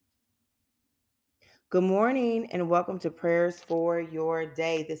Good morning and welcome to Prayers for Your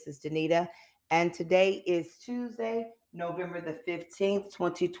Day. This is Danita, and today is Tuesday, November the 15th,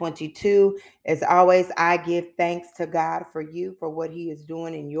 2022. As always, I give thanks to God for you, for what He is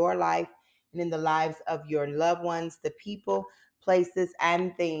doing in your life and in the lives of your loved ones, the people, places,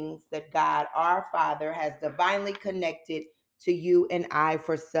 and things that God, our Father, has divinely connected to you and I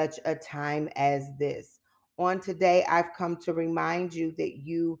for such a time as this. On today, I've come to remind you that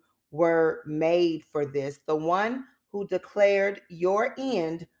you were made for this. The one who declared your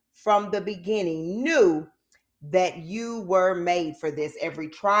end from the beginning knew that you were made for this. Every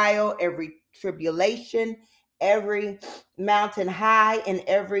trial, every tribulation, every mountain high, and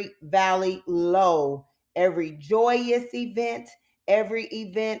every valley low, every joyous event, every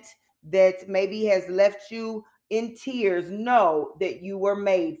event that maybe has left you in tears, know that you were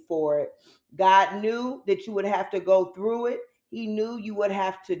made for it. God knew that you would have to go through it. He knew you would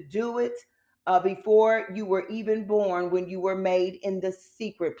have to do it before you were even born, when you were made in the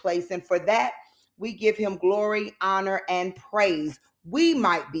secret place. And for that, we give him glory, honor, and praise. We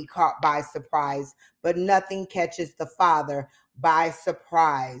might be caught by surprise, but nothing catches the Father by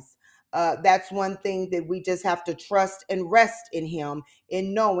surprise. That's one thing that we just have to trust and rest in him,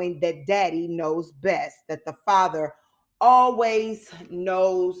 in knowing that Daddy knows best, that the Father always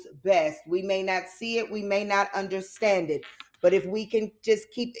knows best. We may not see it, we may not understand it, but if we can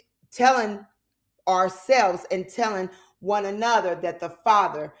just keep telling ourselves and telling one another that the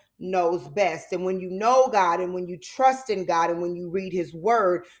Father knows best. And when you know God and when you trust in God and when you read his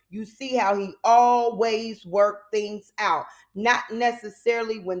word, you see how he always worked things out. Not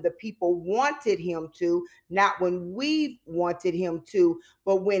necessarily when the people wanted him to, not when we wanted him to,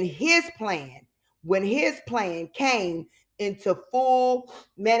 but when his plan came into full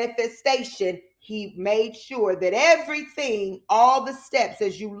manifestation, he made sure that everything, all the steps,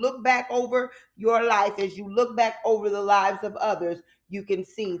 as you look back over your life, as you look back over the lives of others, you can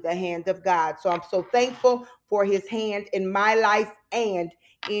see the hand of God. So I'm so thankful for his hand in my life and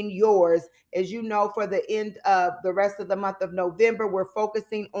in yours. As you know, for the end of the rest of the month of November, we're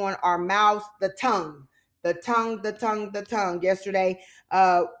focusing on our mouths, the tongue. The tongue, the tongue, the tongue. Yesterday,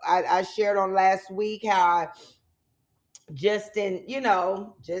 I shared on last week how I just in,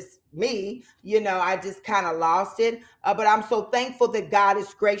 just me, I just kind of lost it. But I'm so thankful that God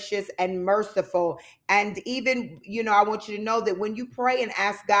is gracious and merciful. And even, I want you to know that when you pray and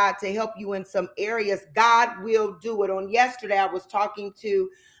ask God to help you in some areas, God will do it. On yesterday, I was talking to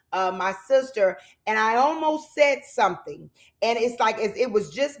my sister, and I almost said something, and it's like as it was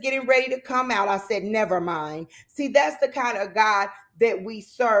just getting ready to come out, I said, never mind. See, that's the kind of God that we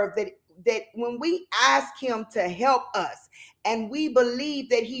serve, that when we ask him to help us and we believe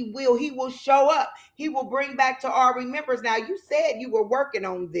that he will show up. He will bring back to our remembrance. Now, you said you were working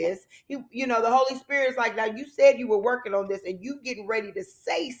on this. The Holy Spirit is like, now you said you were working on this and you getting ready to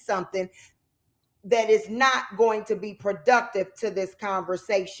say something that is not going to be productive to this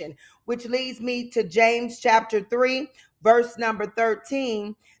conversation, which leads me to James chapter 3, verse number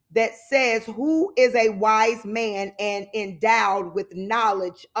 13, that says, who is a wise man and endowed with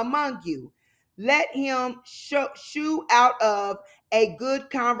knowledge among you? Let him shew out of a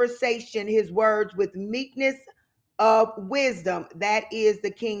good conversation his words with meekness of wisdom. That is the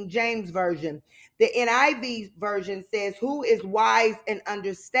King James Version. The NIV version says, who is wise and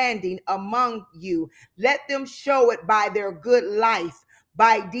understanding among you? Let them show it by their good life,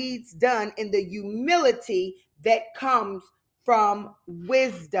 by deeds done in the humility that comes from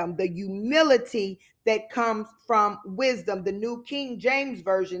wisdom. The humility that comes from wisdom. The New King James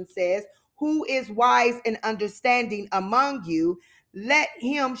Version says, who is wise and understanding among you? Let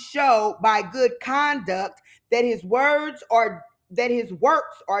him show by good conduct that his works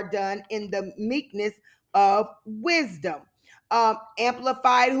are done in the meekness of wisdom.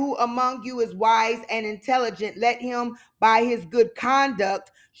 Amplified, who among you is wise and intelligent? Let him by his good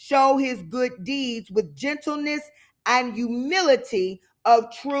conduct show his good deeds with gentleness and humility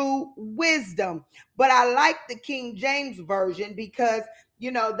of true wisdom. But I like the King James Version because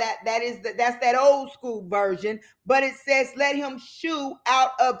that's that old school version, but it says, let him shew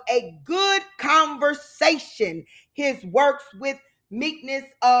out of a good conversation his works with meekness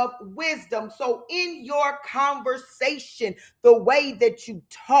of wisdom. So in your conversation, the way that you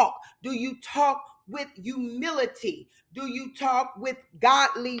talk, do you talk with humility? Do you talk with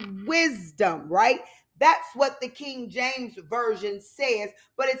godly wisdom, right? That's what the King James Version says,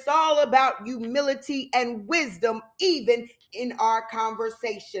 but it's all about humility and wisdom, even in our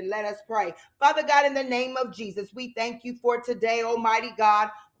conversation. Let us pray. Father God, in the name of Jesus, we thank you for today, Almighty God.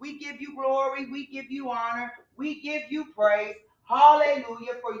 We give you glory, we give you honor, we give you praise.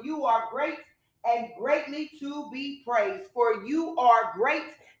 Hallelujah, for you are great and greatly to be praised. For you are great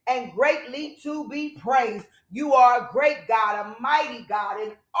and greatly to be praised. You are a great God, a mighty God,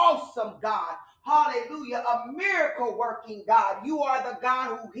 an awesome God. Hallelujah. A miracle working God. You are the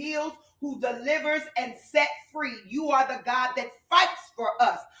God who heals, who delivers and set free. You are the God that fights for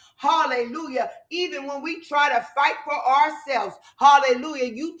us. Hallelujah. Even when we try to fight for ourselves, hallelujah,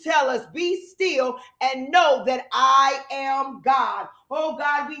 you tell us, be still and know that I am God. Oh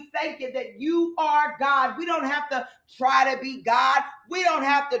God, we thank you that you are God. We don't have to try to be God. We don't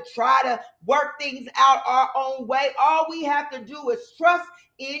have to try to work things out our own way. All we have to do is trust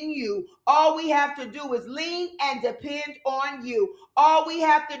in you. All we have to do is lean and depend on you. All we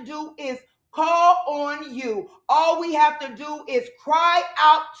have to do is call on you. All we have to do is cry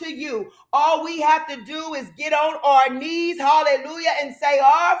out to you. All we have to do is get on our knees, hallelujah, and say,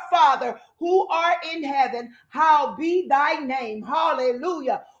 Our Father, who art in heaven, hallowed be thy name.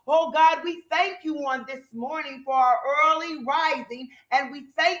 Hallelujah. Oh God, we thank you on this morning for our early rising, and we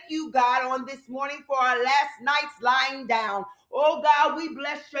thank you, God, on this morning for our last night's lying down. Oh God, we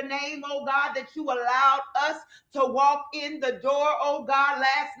bless your name, oh God, that you allowed us to walk in the door, oh God,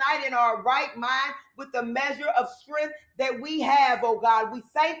 last night in our right mind with the measure of strength that we have, oh God. We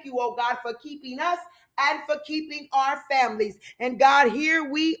thank you, oh God, for keeping us and for keeping our families. And God, here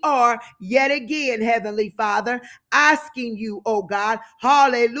we are yet again, Heavenly Father, asking you, oh God,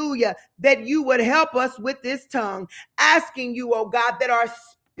 hallelujah, that you would help us with this tongue, asking you, oh God, that our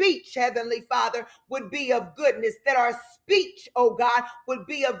speech, Heavenly Father, would be of goodness, that our speech, oh God, would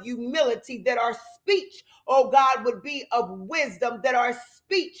be of humility, that our speech, oh God, would be of wisdom, that our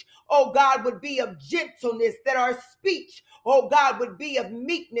speech, oh God, would be of gentleness, that our speech, oh God, would be of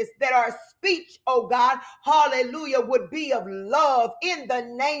meekness, that our speech, oh God, hallelujah, would be of love in the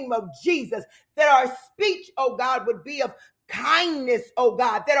name of Jesus, that our speech, oh God, would be of kindness, oh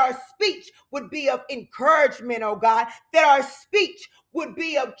God, that our speech would be of encouragement, oh God, that our speech would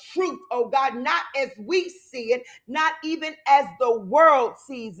be of truth, oh God, not as we see it, not even as the world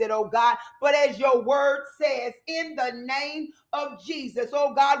sees it, oh God, but as your word says, in the name of Jesus.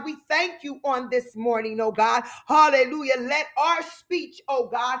 Oh God, we thank you on this morning, oh God. Hallelujah. Let our speech, oh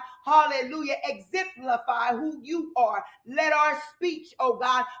God, hallelujah, exemplify who you are. Let our speech, oh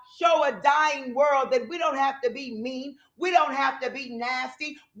God, show a dying world that we don't have to be mean. We don't have to be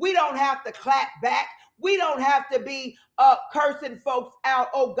nasty. We don't have to clap back. We don't have to be cursing folks out,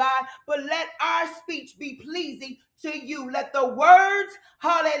 oh God, but let our speech be pleasing to you. Let the words,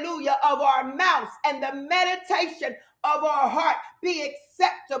 hallelujah, of our mouths and the meditation of our heart be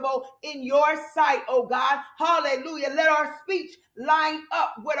acceptable in your sight, oh God. Hallelujah. Let our speech line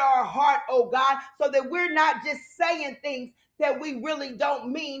up with our heart, oh God, so that we're not just saying things that we really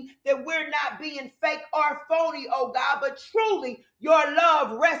don't mean, that we're not being fake or phony, oh God, but truly your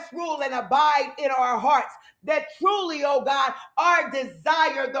love rests, rule, and abide in our hearts. That truly, oh God, our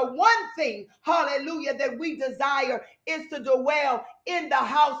desire, the one thing, hallelujah, that we desire is to dwell in the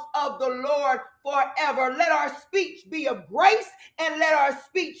house of the Lord forever. Let our speech be of grace and let our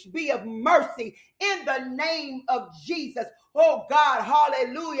speech be of mercy in the name of Jesus. Oh God,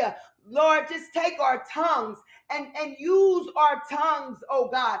 hallelujah. Lord, just take our tongues and use our tongues, oh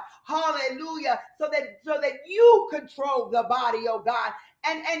God, hallelujah, so that you control the body, oh God,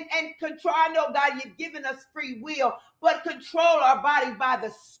 and control. I know, God, you've given us free will, but control our body by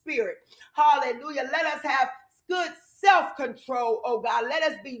the Spirit. Hallelujah. Let us have good self-control, oh God. Let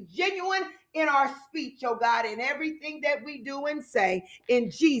us be genuine in our speech, oh God, in everything that we do and say.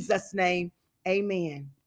 In Jesus' name, amen.